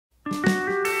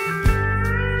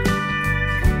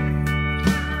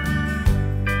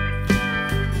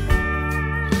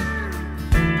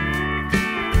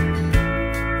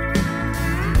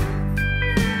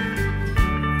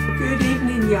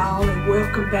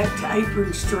welcome back to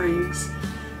Apron Strings.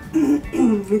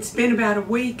 It's been about a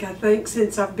week, I think,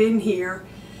 since I've been here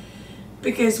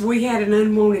because we had an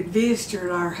unwanted visitor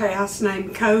at our house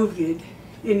named COVID,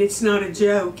 and it's not a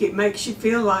joke. It makes you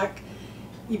feel like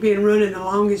you've been running the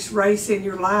longest race in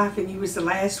your life and you was the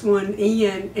last one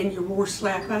in and you wore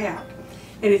slap out,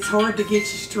 and it's hard to get your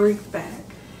strength back.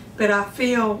 But I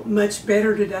feel much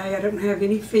better today. I don't have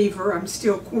any fever. I'm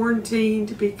still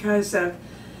quarantined because of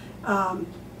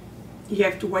you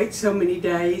have to wait so many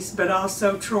days, but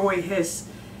also Troy has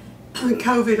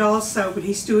COVID also, but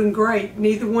he's doing great.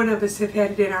 Neither one of us have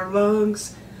had it in our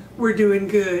lungs. We're doing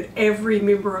good. Every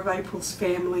member of April's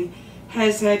family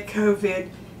has had COVID.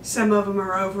 Some of them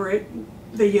are over it.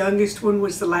 The youngest one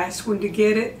was the last one to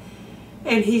get it,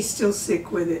 and he's still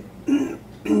sick with it.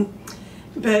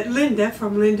 But Linda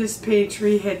from Linda's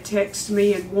Pantry had texted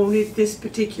me and wanted this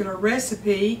particular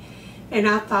recipe, and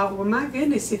I thought, well, my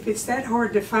goodness, if it's that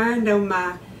hard to find on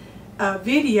my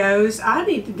videos, I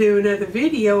need to do another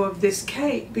video of this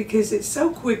cake because it's so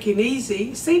quick and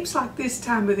easy. It seems like this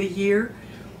time of the year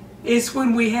is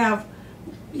when we have,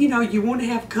 you know, you want to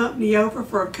have company over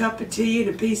for a cup of tea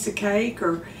and a piece of cake,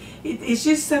 or it's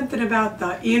just something about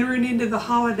the entering into the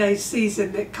holiday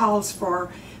season that calls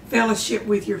for fellowship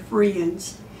with your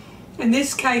friends. And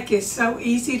this cake is so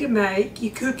easy to make.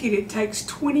 You cook it, it takes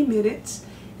 20 minutes.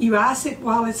 You ice it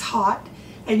while it's hot,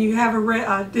 and you have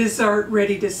a dessert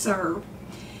ready to serve.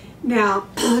 Now,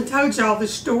 I told y'all the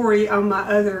story on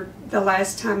the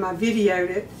last time I videoed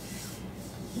it.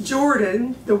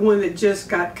 Jordan, the one that just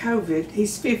got COVID,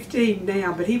 he's 15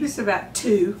 now, but he was about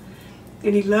 2,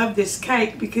 and he loved this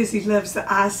cake because he loves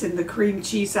the icing, the cream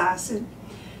cheese icing.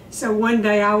 So one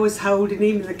day I was holding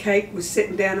him, and the cake was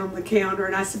sitting down on the counter,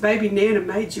 and I said, "Baby, Nana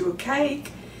made you a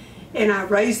cake." And I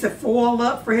raised the foil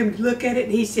up for him to look at it,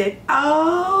 and he said,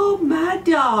 "Oh my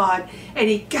God," and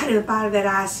he got a bite of that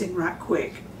icing right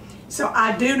quick. So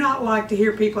I do not like to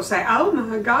hear people say, "Oh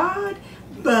my God,"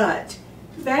 but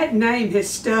that name has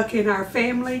stuck in our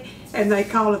family, and they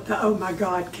call it the "Oh my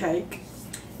God" cake.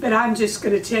 But I'm just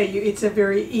going to tell you, it's a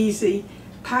very easy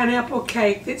pineapple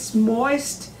cake that's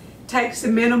moist, takes the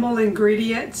minimal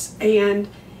ingredients, and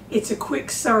it's a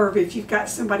quick serve if you've got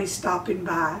somebody stopping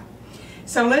by.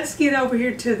 So let's get over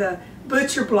here to the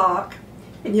butcher block,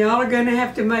 and y'all are going to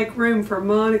have to make room for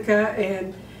Monica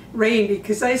and Randy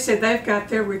because they said they've got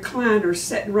their recliners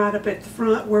sitting right up at the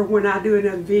front where when I do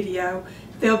another video,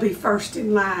 they'll be first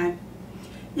in line.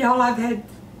 Y'all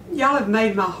have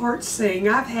made my heart sing.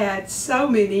 I've had so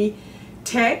many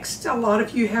texts. A lot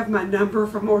of you have my number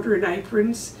from ordering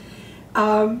aprons.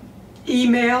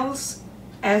 Emails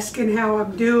asking how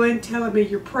I'm doing, telling me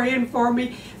you're praying for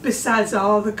me, besides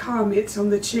all the comments on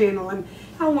the channel. And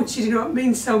I want you to know it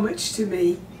means so much to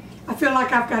me. I feel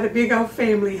like I've got a big old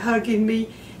family hugging me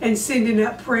and sending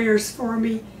up prayers for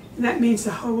me, and that means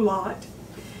a whole lot.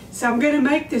 So I'm going to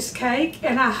make this cake,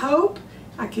 and I hope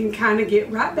I can kind of get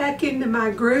right back into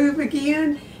my groove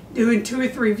again, doing 2 or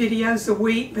 3 videos a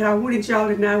week. But I wanted y'all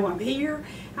to know I'm here,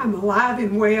 I'm alive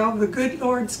and well. The good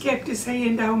Lord's kept His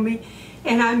hand on me,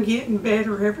 and I'm getting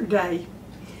better every day.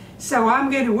 So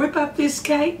I'm going to whip up this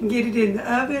cake and get it in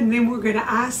the oven, and then we're going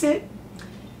to ice it.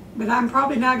 But I'm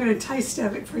probably not going to taste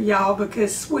of it for y'all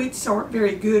because sweets aren't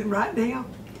very good right now.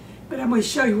 But I'm going to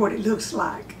show you what it looks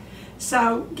like.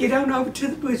 So get on over to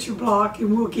the butcher block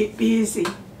and we'll get busy.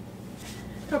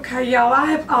 Okay, y'all, I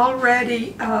have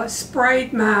already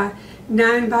sprayed my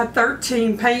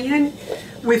 9x13 pan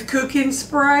with cooking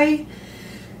spray.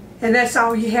 And that's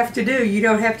all you have to do. You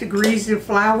don't have to grease and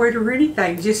flour it or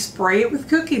anything. Just spray it with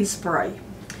cooking spray.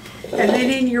 And then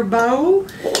in your bowl,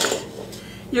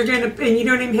 and you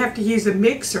don't even have to use a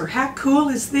mixer. How cool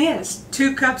is this?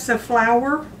 2 cups of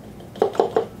flour.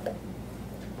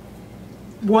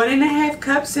 1½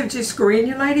 cups of just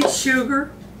granulated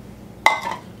sugar.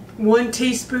 1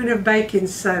 teaspoon of baking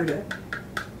soda.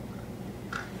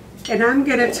 And I'm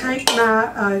going to take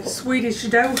my Swedish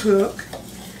dough hook.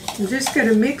 I'm just going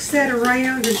to mix that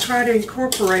around and try to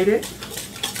incorporate it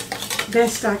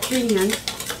best I can.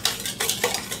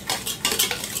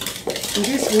 And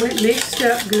this went mixed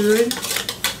up good.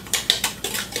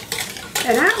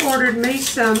 And I ordered me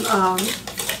some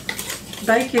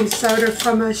baking soda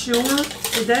from Ashore.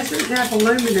 It doesn't have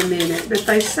aluminum in it, but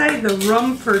they say the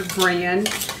Rumford brand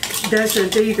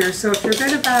doesn't either. So if you're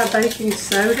going to buy a baking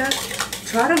soda,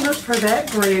 try to look for that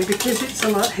brand because it's a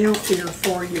lot healthier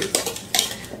for you.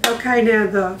 Okay, now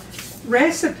the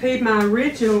recipe, my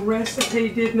original recipe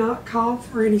did not call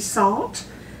for any salt,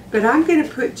 but I'm going to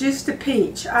put just a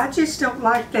pinch. I just don't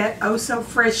like that oh so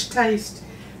fresh taste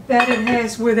that it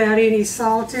has without any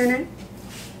salt in it.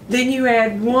 Then you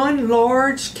add 1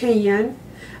 large can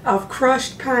of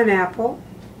crushed pineapple.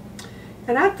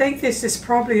 And I think this is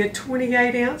probably a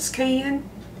 28-ounce can.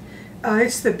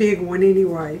 It's the big one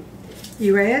anyway.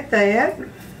 You add that.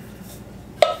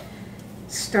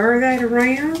 Stir that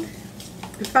around.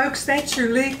 And folks, that's your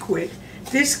liquid.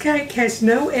 This cake has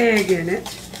no egg in it.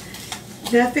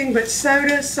 Nothing but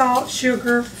soda, salt,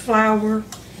 sugar, flour.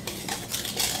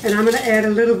 And I'm going to add a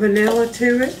little vanilla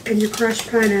to it and your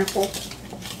crushed pineapple.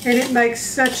 And it makes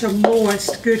such a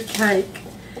moist, good cake.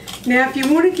 Now, if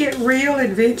you want to get real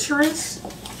adventurous,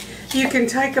 you can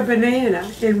take a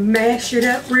banana and mash it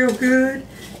up real good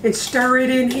and stir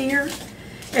it in here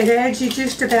and add you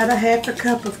just about a half a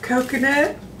cup of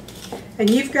coconut. And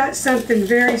you've got something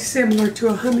very similar to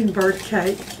a hummingbird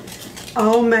cake,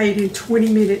 all made in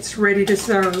 20 minutes, ready to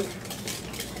serve.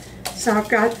 So I've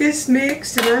got this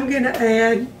mixed, and I'm going to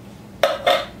add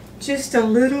just a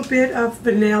little bit of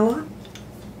vanilla,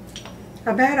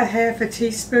 about a half a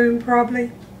teaspoon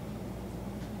probably,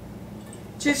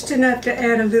 just enough to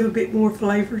add a little bit more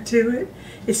flavor to it.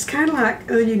 It's kind of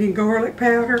like onion and garlic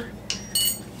powder.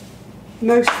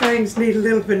 Most things need a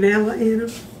little vanilla in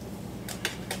them.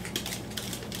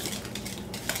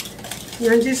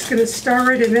 And I'm just going to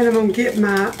stir it, and then I'm going to get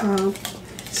my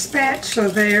spatula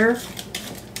there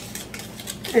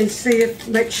and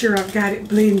make sure I've got it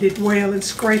blended well and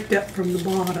scraped up from the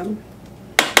bottom.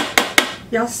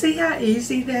 Y'all see how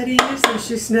easy that is? There's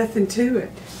just nothing to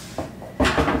it.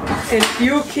 And if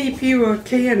you'll keep you a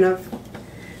can of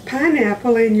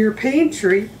pineapple in your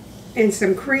pantry and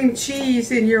some cream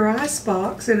cheese in your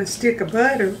icebox and a stick of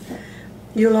butter,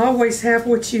 you'll always have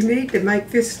what you need to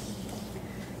make this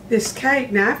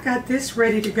cake. Now I've got this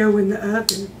ready to go in the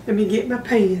oven. Let me get my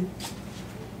pan.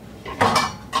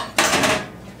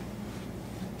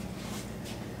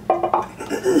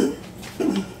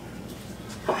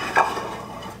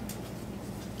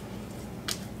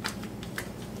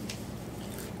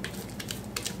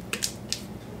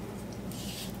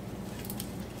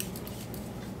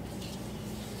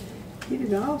 Get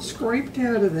it all scraped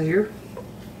out of there.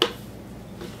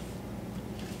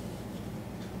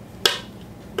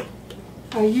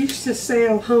 I used to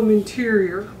sell home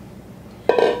interior.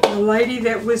 The lady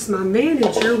that was my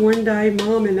manager, one day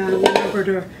Mom and I went over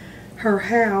to her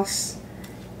house.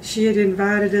 She had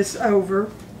invited us over,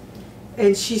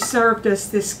 and she served us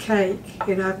this cake,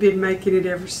 and I've been making it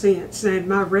ever since. And in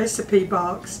my recipe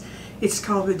box, it's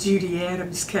called the Judy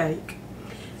Adams cake.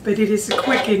 But it is a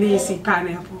quick and easy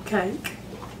pineapple cake.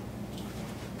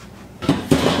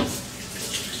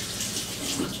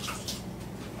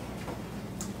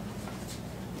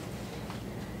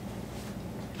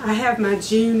 I have my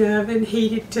June oven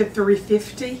heated to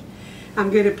 350. I'm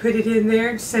going to put it in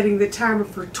there, setting the timer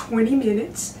for 20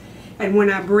 minutes. And when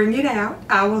I bring it out,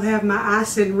 I will have my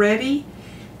icing ready.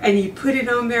 And you put it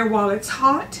on there while it's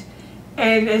hot.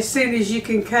 And as soon as you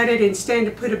can cut it and stand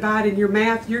to put a bite in your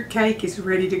mouth, your cake is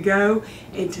ready to go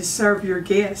and to serve your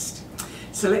guest.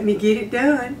 So let me get it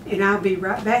done, and I'll be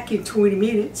right back in 20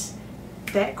 minutes.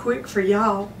 That quick for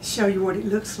y'all, show you what it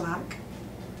looks like.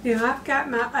 Now I've got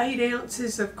my 8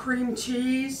 ounces of cream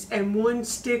cheese and 1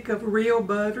 stick of real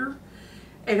butter.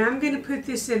 And I'm going to put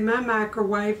this in my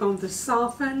microwave on the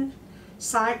soften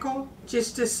cycle,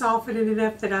 just to soften it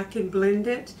enough that I can blend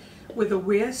it with a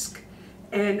whisk.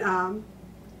 And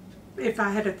if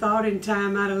I had a thought in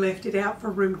time, I'd have left it out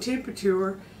for room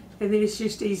temperature, and then it's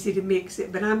just easy to mix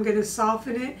it. But I'm going to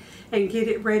soften it and get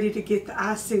it ready to get the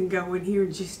icing going here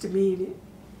in just a minute.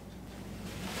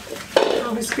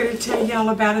 I was going to tell y'all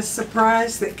about a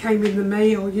surprise that came in the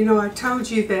mail. You know, I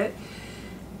told you that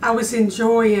I was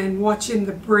enjoying watching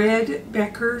the Bread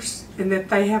Beckers, and that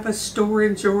they have a store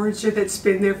in Georgia that's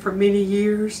been there for many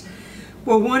years.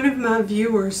 Well, one of my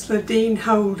viewers, Ladine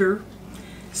Holder,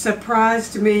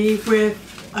 surprised me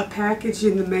with a package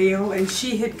in the mail, and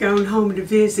she had gone home to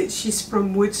visit. She's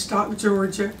from Woodstock,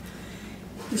 Georgia.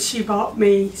 She bought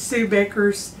me Sue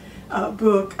Becker's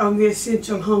book on the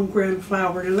essential homegrown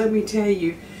flour. And let me tell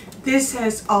you, this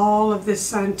has all of the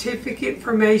scientific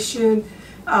information,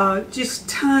 just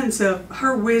tons of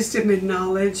her wisdom and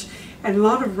knowledge, and a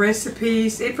lot of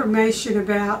recipes, information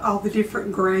about all the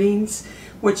different grains,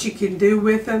 what you can do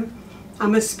with them.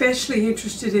 I'm especially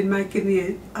interested in making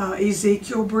the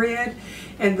Ezekiel bread,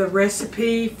 and the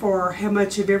recipe for how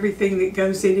much of everything that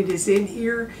goes in it is in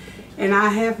here. And I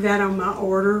have that on my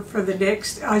order for the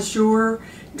next Azure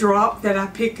drop that I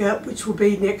pick up, which will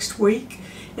be next week.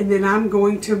 And then I'm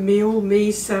going to mill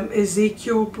me some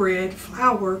Ezekiel bread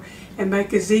flour and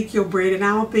make Ezekiel bread, and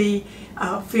I'll be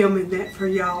filming that for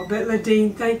y'all. But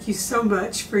Ladine, thank you so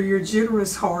much for your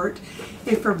generous heart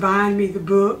and for buying me the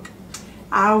book.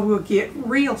 I will get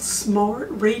real smart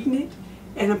reading it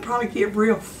and I'll probably get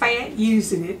real fat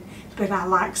using it, but I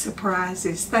like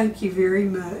surprises. Thank you very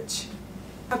much.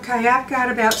 Okay, I've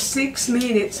got about 6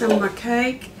 minutes on my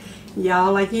cake.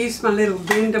 Y'all, I used my little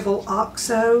bendable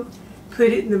OXO, put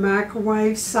it in the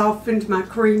microwave, softened my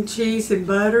cream cheese and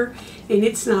butter, and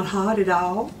it's not hot at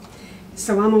all.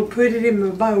 So I'm going to put it in my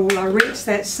bowl. I rinsed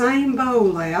that same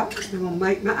bowl out. I'm going to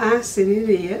make my icing in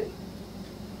it.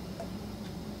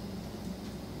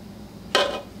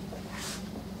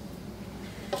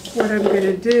 What I'm going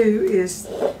to do is,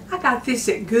 I got this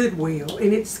at Goodwill,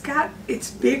 and it's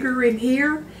bigger in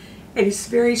here, and it's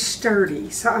very sturdy.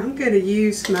 So I'm going to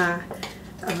use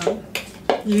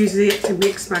it to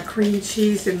mix my cream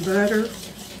cheese and butter.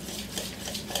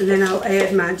 And then I'll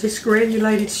add my just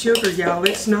granulated sugar, y'all.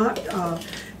 It's not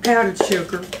powdered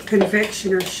sugar,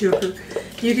 confectioner sugar.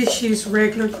 You just use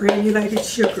regular granulated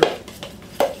sugar.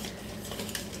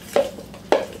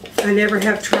 I never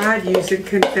have tried using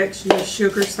confectioner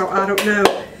sugar, so I don't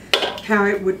know how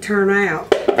it would turn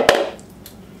out.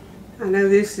 I know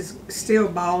this is still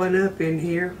balling up in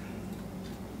here.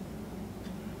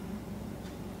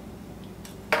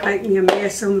 Make me a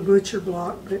mess on the butcher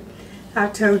block, but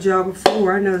I've told y'all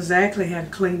before, I know exactly how to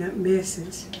clean up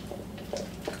messes.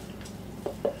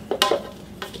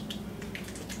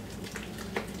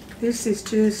 This is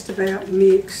just about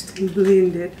mixed and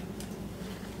blended.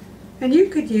 And you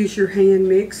could use your hand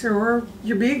mixer or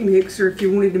your big mixer if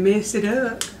you wanted to mess it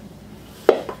up.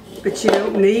 But you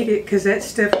don't need it because that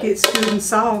stuff gets good and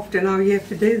soft, and all you have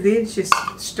to do then is just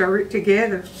stir it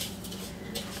together.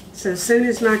 So as soon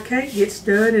as my cake gets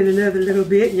done in another little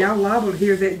bit, y'all liable to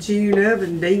hear that June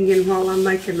oven dinging while I'm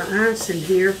making my icing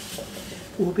here.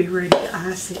 We'll be ready to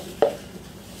ice it.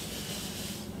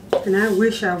 And I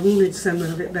wish I wanted some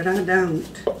of it, but I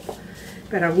don't.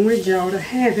 But I wanted y'all to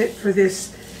have it for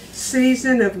this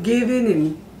season of giving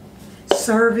and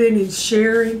serving and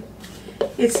sharing.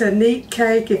 It's a neat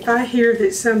cake. If I hear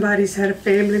that somebody's had a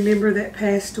family member that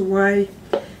passed away,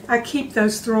 I keep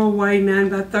those throwaway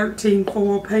 9x13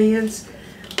 foil pans,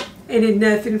 and in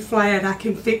nothing flat I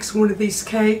can fix one of these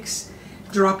cakes,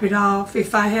 drop it off.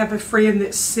 If I have a friend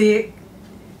that's sick,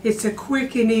 it's a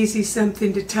quick and easy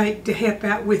something to take to help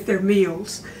out with their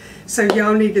meals. So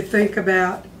y'all need to think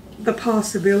about the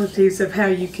possibilities of how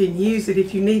you can use it.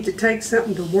 If you need to take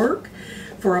something to work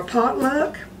for a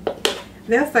potluck,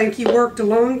 they'll think you worked a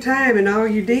long time and all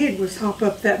you did was hop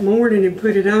up that morning and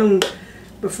put it on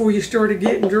before you started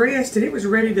getting dressed, and it was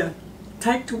ready to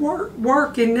take to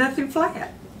work in nothing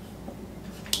flat.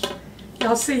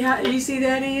 Y'all see how easy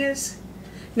that is?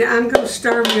 Now I'm going to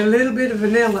stir me a little bit of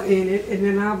vanilla in it, and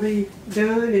then I'll be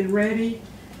done and ready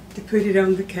to put it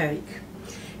on the cake.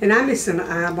 And I'm just going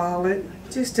to eyeball it,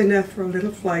 just enough for a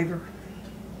little flavor.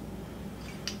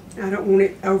 I don't want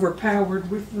it overpowered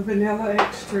with the vanilla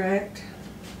extract.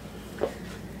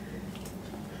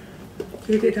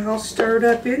 Get it all stirred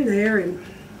up in there, and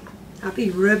I'll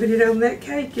be rubbing it on that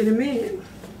cake in a minute.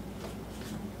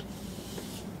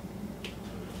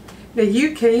 Now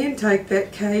you can take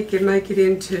that cake and make it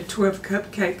into 12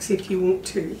 cupcakes if you want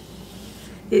to.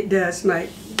 It does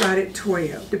make right at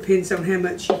 12. Depends on how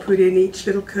much you put in each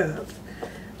little cup.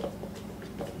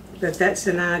 But that's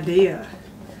an idea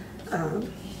of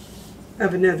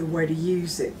another way to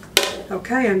use it.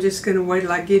 Okay, I'm just going to wait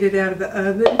till I get it out of the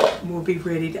oven, and we'll be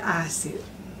ready to ice it.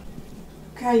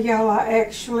 Okay, y'all, I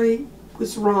actually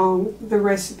was wrong. The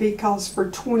recipe calls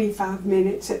for 25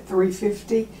 minutes at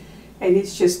 350, and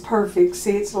it's just perfect.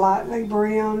 See, it's lightly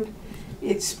browned.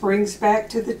 It springs back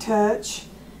to the touch,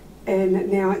 and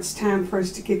now it's time for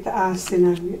us to get the icing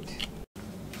on it.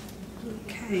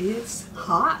 Okay, it's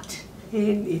hot,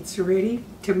 and it's ready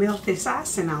to melt this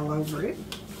icing all over it.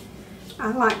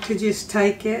 I like to just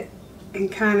take it and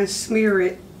kind of smear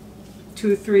it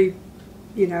 2 or 3,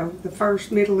 you know, the first,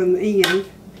 middle, and the end.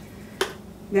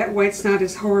 That way it's not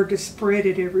as hard to spread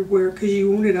it everywhere, because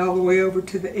you want it all the way over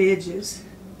to the edges.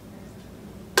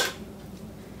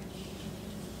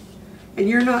 And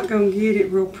you're not going to get it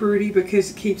real pretty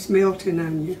because it keeps melting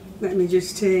on you. Let me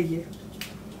just tell you.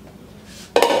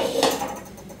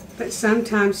 But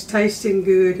sometimes tasting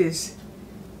good is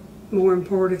more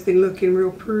important than looking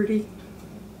real pretty.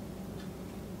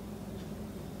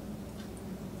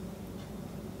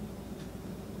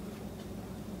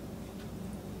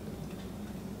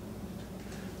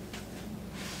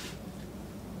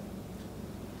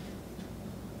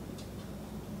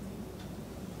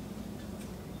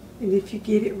 And if you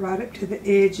get it right up to the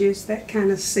edges, that kind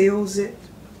of seals it.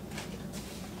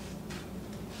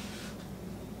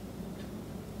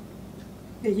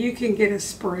 Now you can get a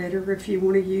spreader if you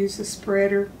want to use a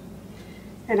spreader.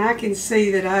 And I can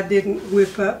see that I didn't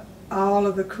whip up all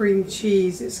of the cream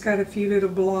cheese. It's got a few little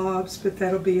blobs, but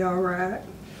that'll be all right.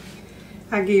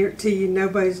 I guarantee you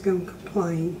nobody's going to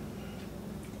complain.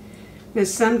 Now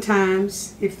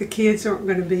sometimes, if the kids aren't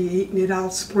going to be eating it,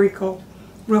 I'll sprinkle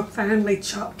real finely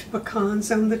chopped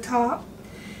pecans on the top,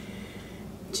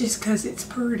 just because it's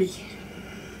pretty.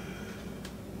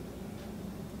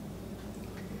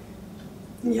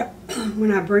 Yep,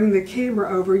 when I bring the camera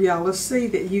over, y'all will see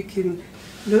that you can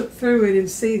look through it and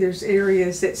see there's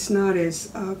areas that's not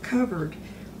as covered.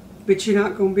 But you're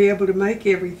not going to be able to make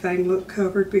everything look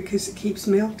covered because it keeps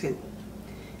melting.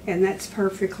 And that's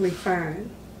perfectly fine.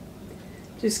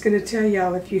 Just going to tell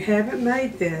y'all, if you haven't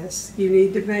made this, you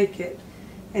need to make it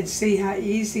and see how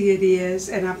easy it is.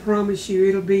 And I promise you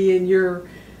it'll be in your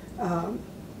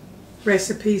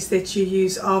recipes that you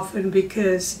use often,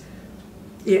 because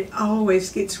it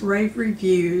always gets rave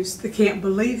reviews. They can't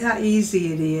believe how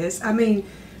easy it is. I mean,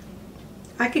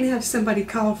 I can have somebody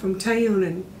call from town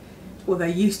and, well,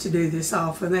 they used to do this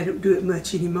often. They don't do it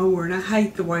much anymore, and I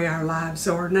hate the way our lives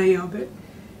are now, but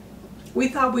we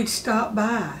thought we'd stop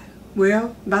by.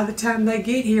 Well, by the time they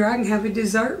get here, I can have a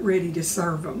dessert ready to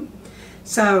serve them.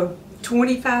 So,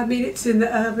 25 minutes in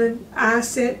the oven,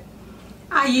 ice it.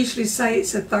 I usually say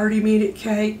it's a 30-minute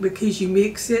cake because you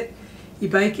mix it, you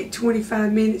bake it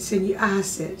 25 minutes, and you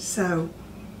ice it. So,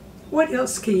 what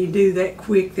else can you do that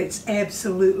quick that's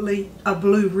absolutely a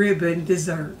blue ribbon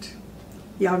dessert?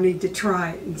 Y'all need to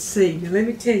try it and see. Now let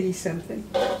me tell you something.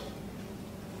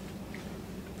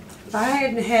 If I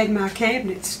hadn't had my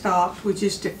cabinet stocked with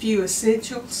just a few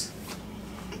essentials,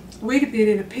 we'd have been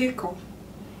in a pickle.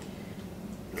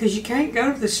 Because you can't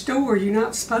go to the store, you're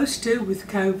not supposed to with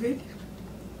COVID.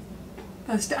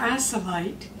 Supposed to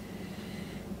isolate.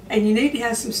 And you need to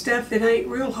have some stuff that ain't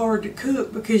real hard to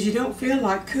cook because you don't feel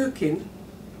like cooking.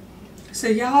 So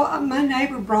y'all, my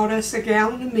neighbor brought us a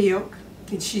gallon of milk.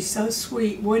 And she's so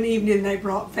sweet. One evening they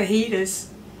brought fajitas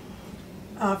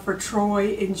for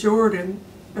Troy and Jordan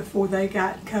before they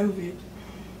got COVID.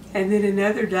 And then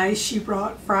another day she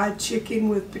brought fried chicken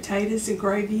with potatoes and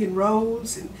gravy and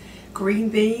rolls and green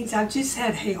beans. I've just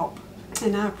had help,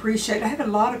 and I appreciate it. I had a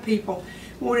lot of people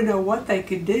want to know what they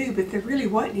could do, but there really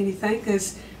wasn't anything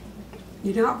because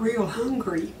you're not real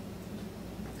hungry.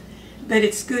 But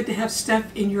it's good to have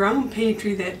stuff in your own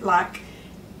pantry that, like,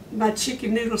 my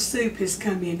chicken noodle soup has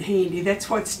come in handy. That's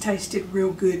what's tasted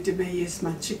real good to me, is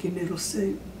my chicken noodle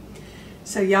soup.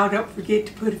 So y'all don't forget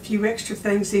to put a few extra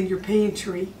things in your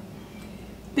pantry.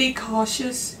 Be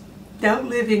cautious. Don't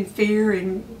live in fear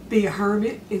and be a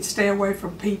hermit and stay away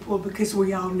from people, because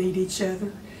we all need each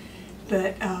other.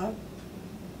 But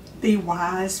be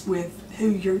wise with who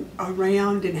you're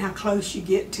around and how close you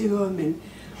get to them, and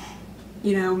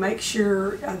you know, make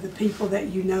sure the people that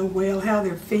you know well, how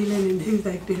they're feeling and who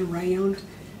they've been around.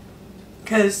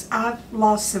 Because I've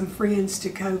lost some friends to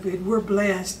COVID. We're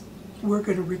blessed. We're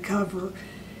going to recover.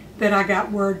 But I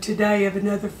got word today of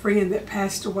another friend that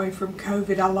passed away from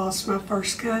COVID. I lost my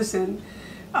first cousin.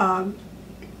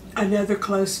 Another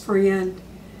close friend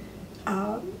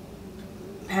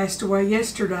passed away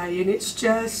yesterday. And it's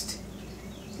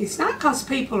not because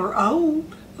people are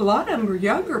old. A lot of them are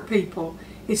younger people.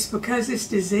 It's because this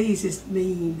disease is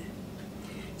mean.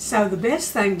 So the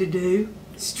best thing to do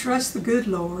is trust the good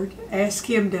Lord. Ask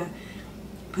Him to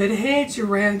put a hedge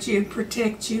around you and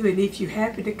protect you. And if you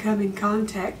happen to come in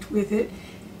contact with it,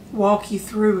 walk you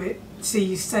through it, see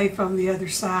you safe on the other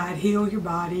side, heal your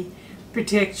body,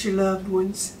 protect your loved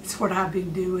ones. That's what I've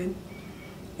been doing.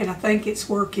 And I think it's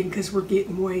working because we're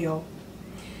getting well.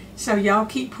 So y'all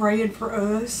keep praying for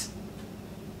us.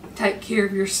 Take care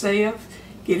of yourself.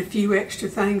 Get a few extra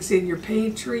things in your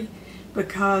pantry,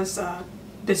 because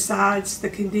besides the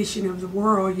condition of the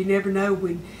world, you never know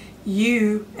when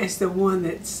you, as the one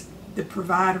that's the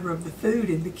provider of the food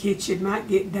in the kitchen, might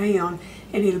get down,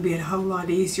 and it'll be a whole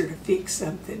lot easier to fix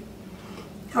something.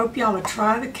 Hope y'all will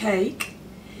try the cake.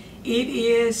 It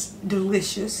is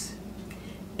delicious,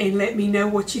 and let me know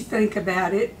what you think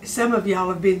about it. Some of y'all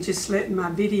have been just letting my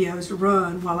videos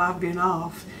run while I've been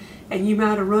off, and you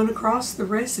might have run across the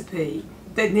recipe.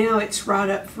 But now it's right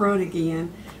up front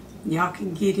again. Y'all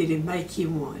can get it and make you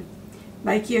one.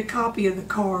 Make you a copy of the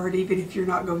card, even if you're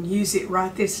not going to use it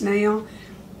right this now.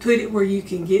 Put it where you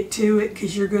can get to it,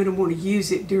 because you're going to want to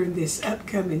use it during this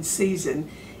upcoming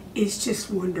season. It's just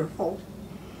wonderful.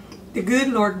 The good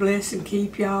Lord bless and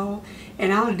keep y'all,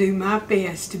 and I'll do my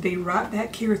best to be right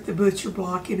back here at the butcher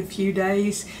block in a few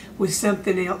days with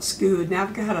something else good. Now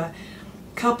I've got a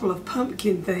couple of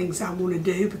pumpkin things I want to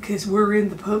do, because we're in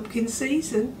the pumpkin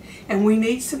season and we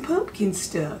need some pumpkin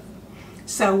stuff.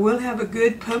 So we'll have a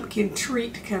good pumpkin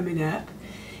treat coming up.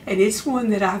 And it's one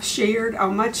that I've shared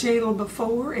on my channel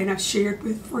before, and I've shared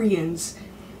with friends.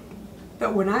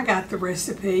 But when I got the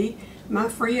recipe, my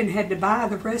friend had to buy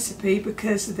the recipe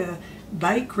because the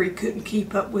bakery couldn't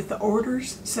keep up with the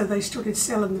orders, so they started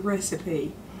selling the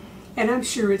recipe. And I'm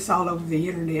sure it's all over the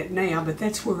internet now, but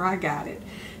that's where I got it.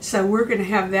 So we're going to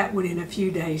have that one in a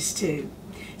few days too.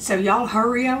 So y'all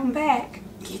hurry on back,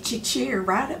 get your chair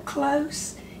right up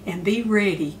close, and be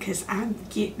ready, because I'm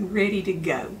getting ready to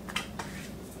go.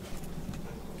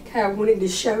 Okay, I wanted to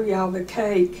show y'all the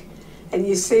cake. And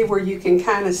you see where you can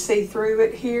kind of see through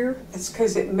it here? It's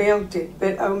because it melted,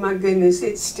 but oh my goodness,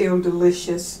 it's still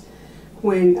delicious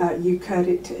when you cut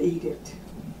it to eat it.